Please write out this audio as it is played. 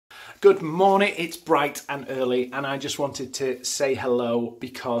Good morning, it's bright and early and I just wanted to say hello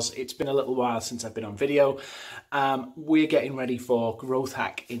because it's been a little while since I've been on video. We're getting ready for Growth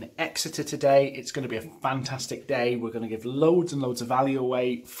Hack in Exeter today. It's going to be a fantastic day. We're going to give loads and loads of value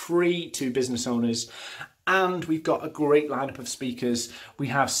away free to business owners. And we've got a great lineup of speakers. We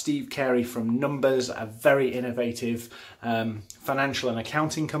have Steve Carey from Numbers, a very innovative financial and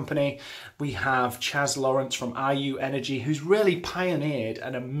accounting company. We have Chaz Lawrence from IU Energy, who's really pioneered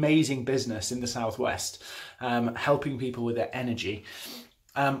an amazing business in the Southwest, helping people with their energy.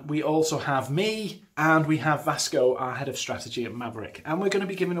 We also have me, and we have Vasco, our head of strategy at Maverick. And we're going to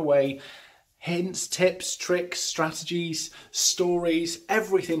be giving away hints, tips, tricks, strategies, stories,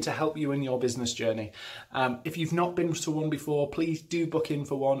 everything to help you in your business journey. If you've not been to one before, please do book in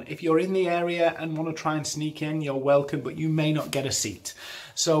for one. If you're in the area and want to try and sneak in, you're welcome, but you may not get a seat.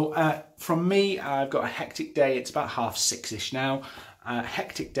 So from me, I've got a hectic day. It's about 6:30ish now.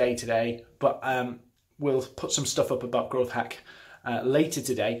 Hectic day today, but we'll put some stuff up about Growth Hack later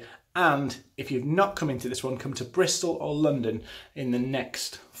today. And if you've not come into this one, come to Bristol or London in the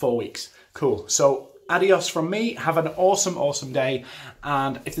next 4 weeks. Cool. So adios from me. Have an awesome day.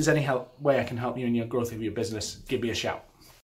 And if there's any way I can help you in your growth of your business, give me a shout.